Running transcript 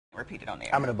repeated on air.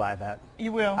 I'm going to buy that.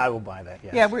 You will? I will buy that,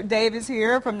 yes. Yeah, Dave is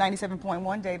here from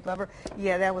 97.1, Dave Glover.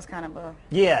 Yeah, that was kind of a...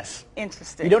 Yes.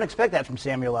 Interesting. You don't expect that from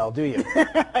Samuel L., do you?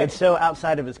 It's so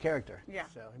outside of his character. Yeah.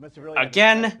 So he must have really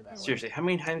Again, seriously, how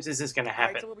many times is this going to happen?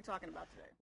 All right, so what are we talking about today?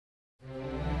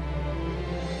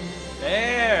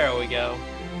 There we go.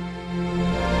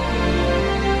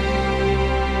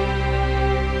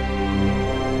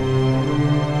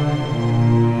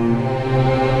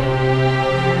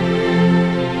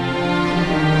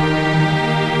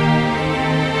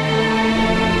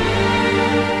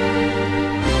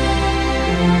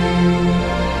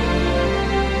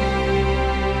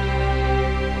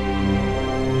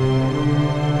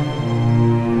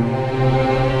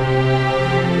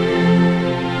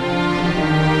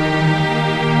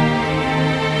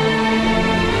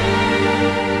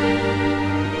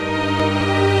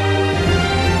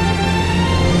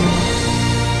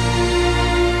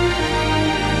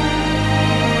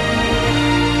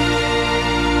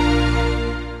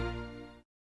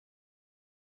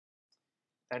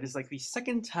 That is like the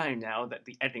second time now that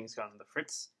the editing's gone on the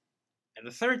fritz, and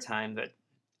the third time that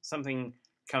something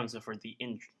comes before the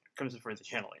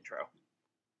channel intro.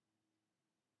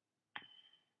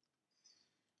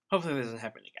 Hopefully, this doesn't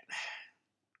happen again.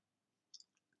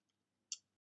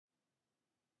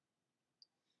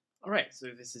 All right,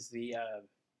 so this is the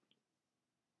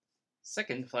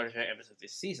second Fluttershy episode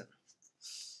this season,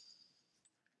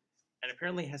 and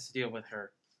apparently has to deal with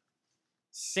her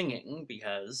singing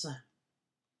because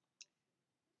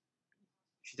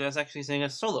she does actually sing a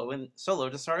solo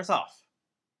to start us off.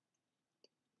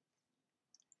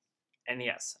 And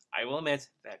yes, I will admit,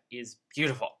 that is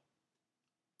beautiful.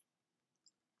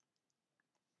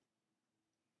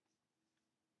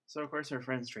 So of course her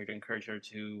friends try to encourage her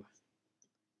to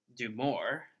do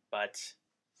more, but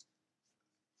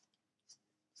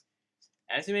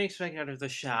as you may expect out of the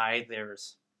shy,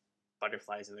 there's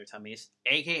butterflies in their tummies,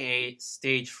 aka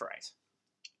stage fright.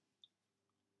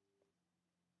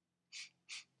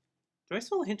 Do I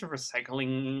smell a hint of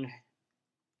recycling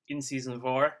in Season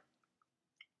 4?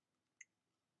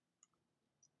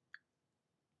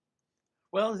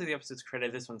 Well, to the episode's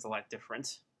credit, this one's a lot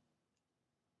different.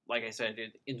 Like I said,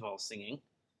 it involves singing.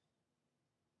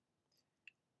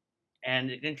 And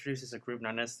it introduces a group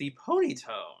known as the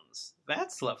Ponytones.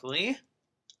 That's lovely.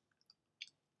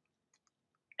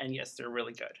 And yes, they're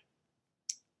really good.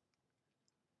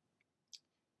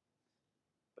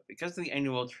 But because of the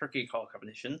annual turkey call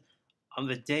competition, on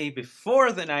the day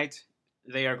before the night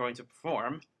they are going to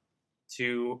perform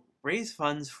to raise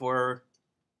funds for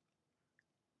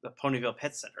the Ponyville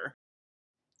Pet Center,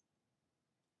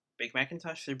 Big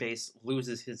Macintosh, their bass,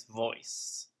 loses his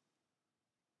voice.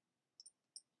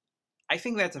 I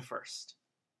think that's a first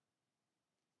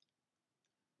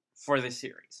for this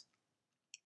series.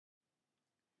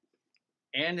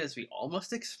 And as we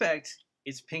almost expect,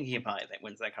 it's Pinkie Pie that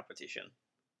wins that competition.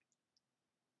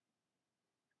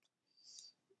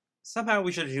 Somehow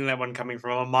we should have seen that one coming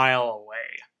from a mile away.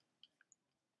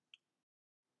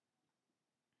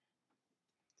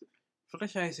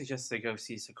 Fluttershy suggests they go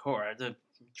see Sakura to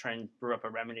try and brew up a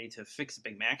remedy to fix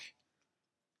Big Mac.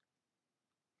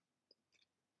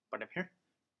 But up here?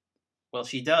 Well,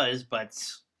 she does, but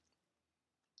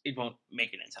it won't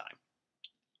make it in time.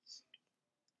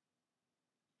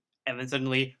 And then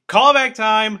suddenly, callback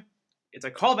time! It's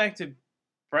a callback to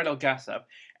Bridal Gossip,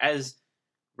 as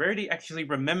Rarity actually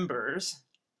remembers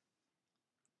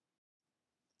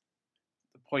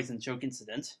the poison joke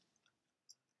incident,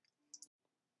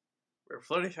 where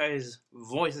Fluttershy's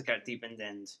voice got deepened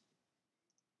and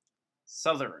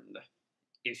southerned,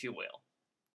 if you will.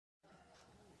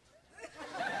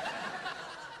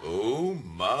 Oh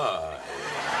my.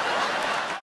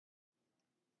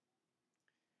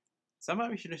 Somehow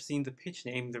we should have seen the pitch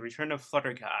name, The Return of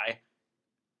Flutterguy,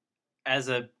 as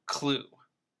a clue.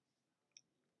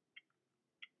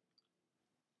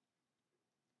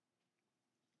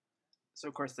 So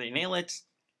of course they nail it,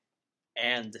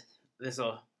 and this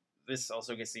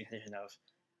also gets the attention of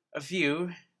a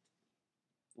few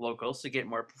locals to get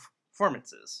more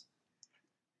performances.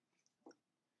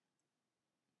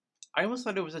 I almost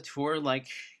thought it was a tour like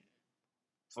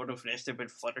Photo Finish did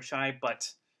with Fluttershy,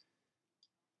 but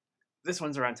this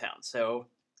one's around town, so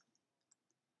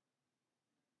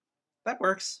that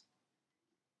works.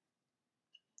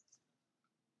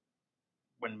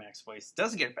 When Mac's voice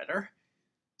does get better,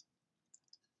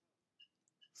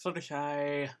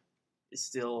 Fluttershy is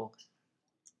still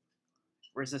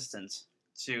resistant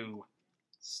to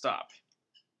stop.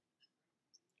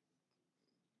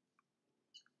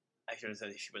 I should have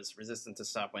said she was resistant to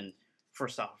stop when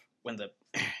the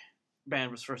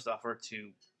band was first offered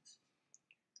to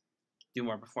do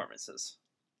more performances.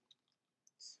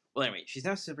 Well, anyway, she's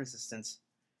now super assistant.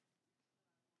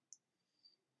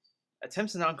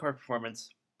 Attempts an encore performance,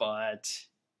 but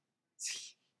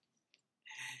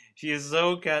she is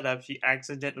so cut up she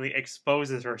accidentally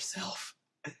exposes herself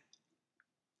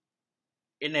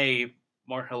in a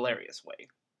more hilarious way.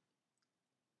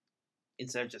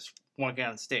 Instead of just walking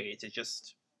on stage, it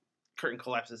just curtain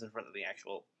collapses in front of the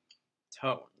actual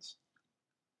tones.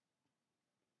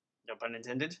 No pun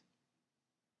intended.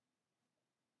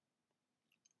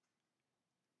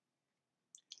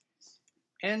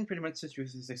 And pretty much the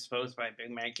truth is exposed by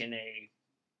Big Mac and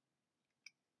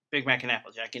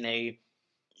Applejack in a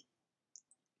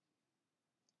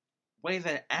way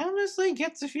that honestly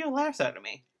gets a few laughs out of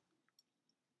me.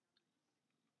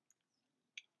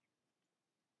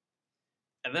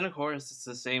 And then, of course, it's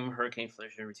the same Hurricane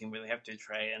Fluttershy routine where they have to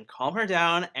try and calm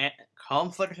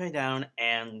Fluttershy down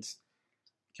and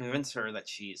convince her that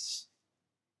she's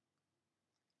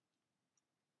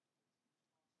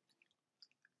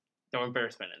no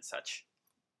embarrassment and such.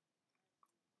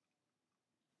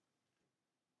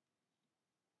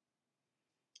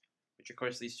 Which, of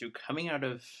course, leads to coming out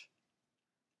of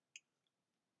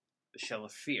the shell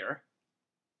of fear.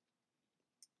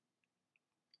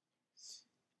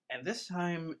 And this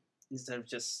time, instead of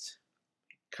just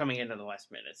coming in at the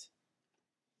last minute,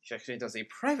 she actually does a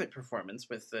private performance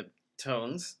with the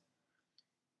tones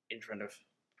in front of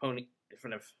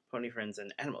pony friends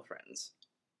and animal friends.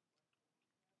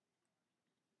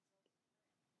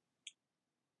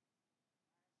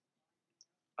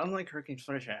 Unlike Hurricane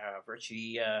Fluttershy, however,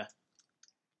 she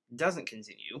doesn't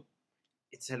continue.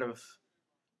 Instead of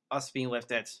us being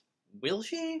left at, will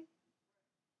she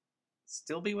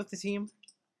still be with the team?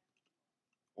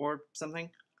 Or something?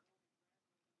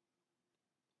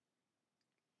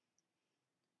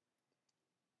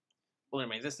 Well,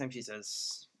 anyway, this time she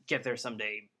says, get there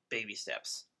someday, baby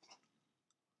steps.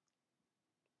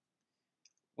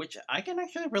 Which I can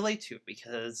actually relate to,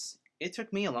 because it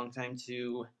took me a long time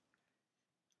to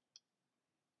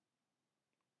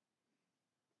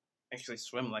actually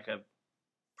swim like a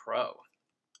pro.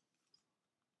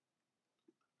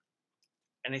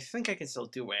 And I think I can still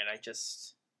do it, I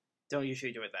just don't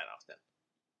usually do it that often.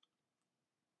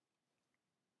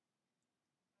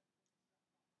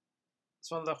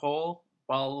 So on the whole,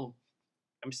 while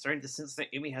I'm starting to sense that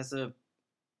Amy has a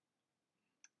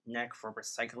knack for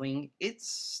recycling, it's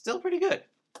still pretty good.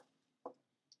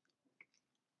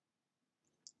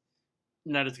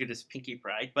 Not as good as Pinkie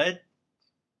Pride, but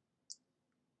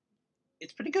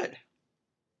it's pretty good.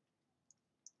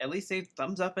 At least a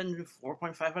thumbs up and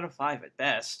 4.5 out of 5 at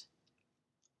best.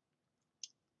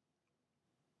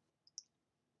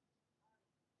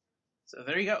 So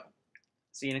there you go.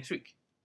 See you next week.